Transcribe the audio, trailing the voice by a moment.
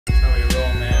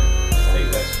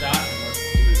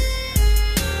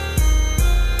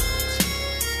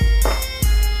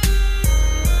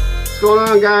going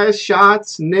on, guys?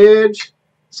 Shots, Nidge,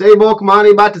 Sable,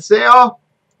 Kamani, 받으세요.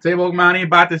 Sable, Kamani,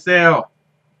 받으세요.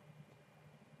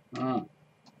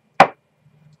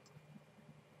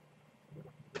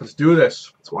 Let's do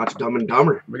this. Let's watch Dumb and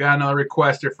Dumber. We got another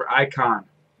request here for Ikon.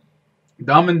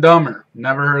 Dumb and Dumber.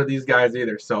 Never heard of these guys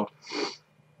either, so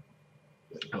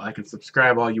like and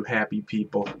subscribe, all you happy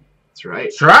people. That's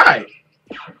right. Try.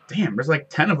 Damn, there's like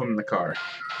 10 of them in the car.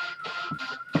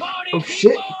 Oh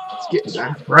shit! Let's get to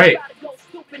that. Right.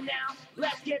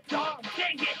 Let's get dumb.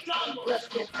 Let's get dumb. Let's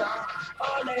get dumb.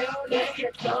 Let's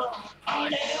get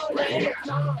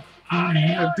dumb.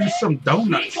 Do some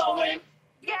donuts.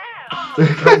 Yeah.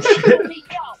 Oh shit.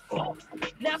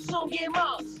 Yeah.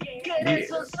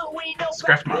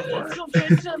 Scratch my butt.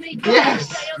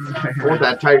 Yes! I want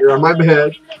that tiger on my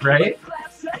bed. Right?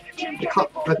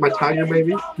 Like my tiger,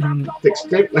 baby. Thick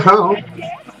stick now.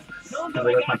 Does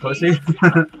they like my pussy?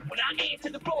 Oh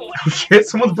shit,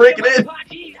 someone's breaking in!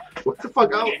 What the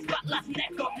fuck out?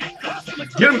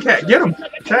 Get him, cat, get him!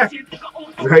 Attack!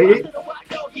 Right?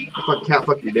 Fuck cat,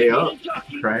 fuck your day up.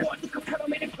 Right?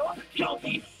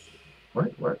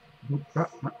 What?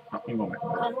 Oh, you won't make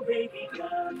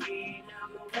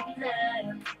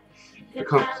Here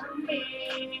comes.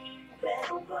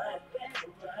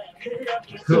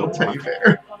 Little teddy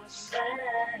bear.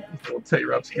 Little teddy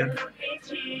rub skin.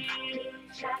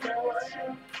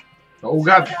 Oh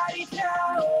god.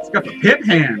 It's got the pimp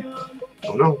hand.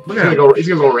 Oh no. Look at him. He's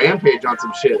gonna go rampage on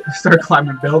some shit. Start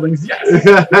climbing buildings.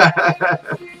 Yes!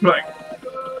 Like.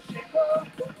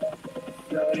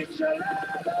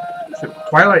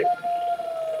 Twilight.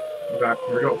 Oh god,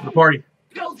 here we go for the party.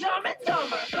 Dumb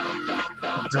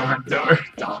and Dumber.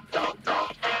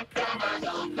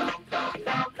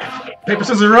 Paper,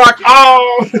 scissors, rock.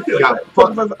 Oh!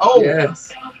 Oh!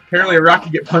 Yes. Apparently a rock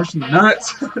can get punched in the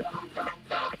nuts.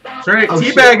 That's right, Oh,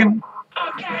 teabagging.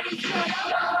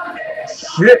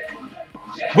 Shit.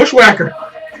 Bushwhacker.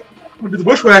 I'm gonna do the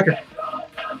bushwhacker.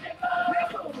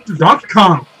 Do Donkey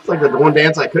Kong. It's like the one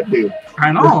dance I could do.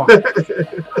 I know.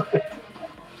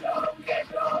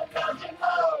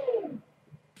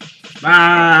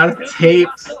 Ah,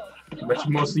 tapes. But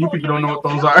most of you people don't know what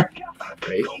those are.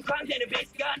 Right.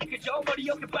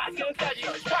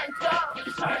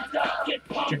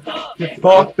 Get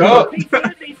fucked up.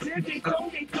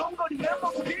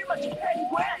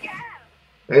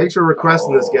 Thanks for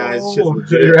requesting this, guys. Shit's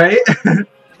legit. Right?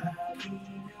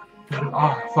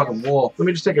 Oh, fucking wolf. Let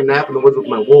me just take a nap in the woods with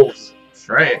my wolves. That's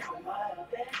right.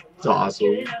 It's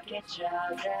awesome.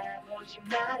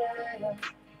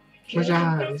 Close your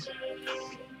eyes.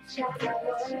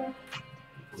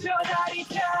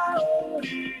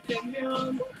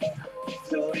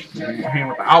 Hanging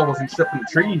with the owls and stuff in the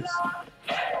trees.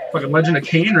 Fucking Legend of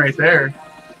Kane right there.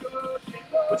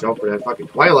 Watch out for that fucking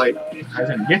Twilight. I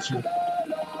didn't get you.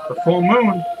 The full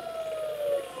moon.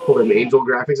 Pull them angel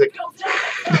graphics like.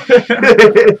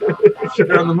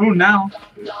 They're on the moon now.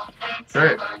 That's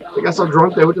right. They got so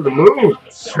drunk they went to the moon.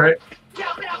 That's right.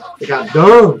 They got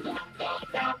dumb.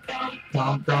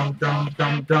 Dum dum dum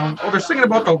dum dum. Oh, they're singing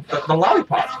about the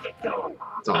lollipops.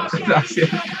 It's awesome.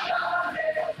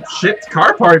 Shit,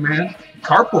 car party, man.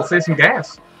 Carpool, save some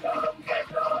gas.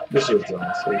 This shit's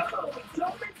awesome.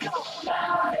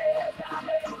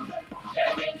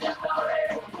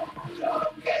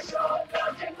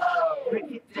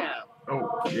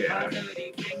 Oh, yeah.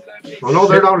 Oh no,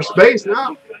 they're in outer space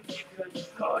now.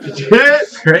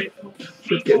 Shit. Right?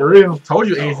 Shit's getting real. Told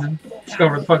you, Asian.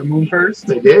 Discovered the fucking moon first.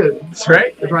 They did. That's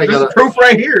right. They probably There's got proof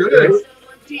right here. Look at this.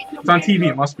 It's on TV.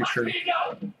 It must be true.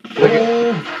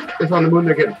 If on the moon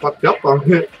they're getting fucked up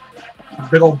on it.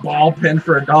 Big old ball pin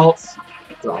for adults.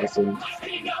 It's awesome.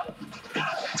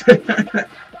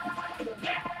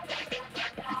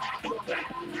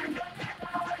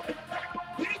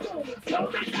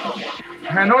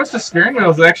 I noticed the steering wheel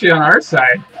is actually on our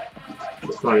side.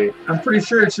 It's funny. I'm pretty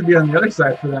sure it should be on the other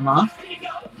side for them, huh?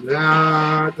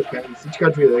 Nah, it depends. Each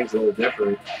country thinks a little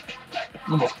different.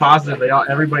 I'm almost positive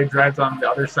everybody drives on the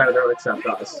other side of the road except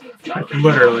us. Like,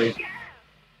 literally.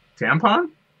 Tampon?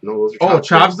 No, those are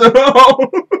chops. I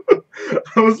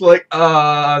was like, is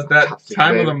that Chopstick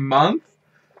time of baby. the month?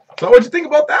 So what'd you think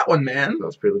about that one, man? That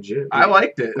was pretty legit. I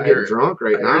liked it. I'm getting drunk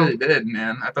right now. I really did,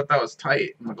 man. I thought that was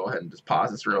tight. I'm gonna go ahead and just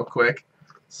pause this real quick.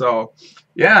 So,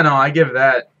 yeah, no, I give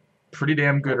that pretty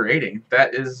damn good rating.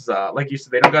 That is, like you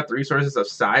said, they don't got the resources of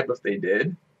Psy, but if they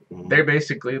did, they're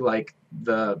basically like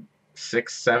the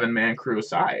 6-7 man crew of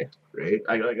Psy. Right.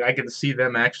 I can see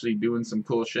them actually doing some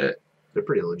cool shit. They're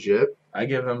pretty legit. I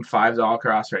give them 5s all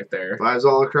across right there. 5s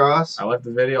all across. I like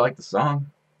the video, I like the song.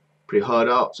 pretty HUD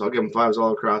out. So I'll give him 5s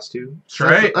all across too. That's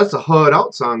right. That's a HUD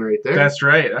out song right there. That's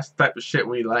right. That's the type of shit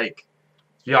we like.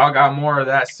 Y'all got more of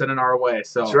that sending our way.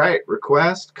 So that's right.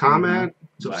 Request, comment,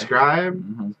 subscribe.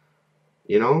 Mm-hmm.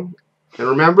 You know, and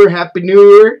remember, Happy New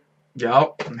Year.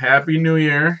 Yup. Happy New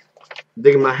Year.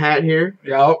 Digging my hat here.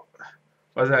 Yup.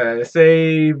 What's that?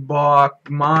 Say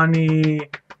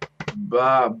Bakmani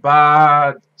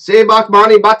ba. Say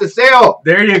Bakmani 받으세요.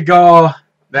 There you go.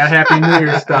 That Happy New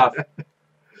Year stuff.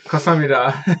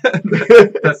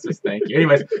 감사합니다. That's just thank you.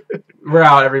 Anyways, we're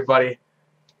out, everybody.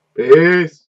 Peace.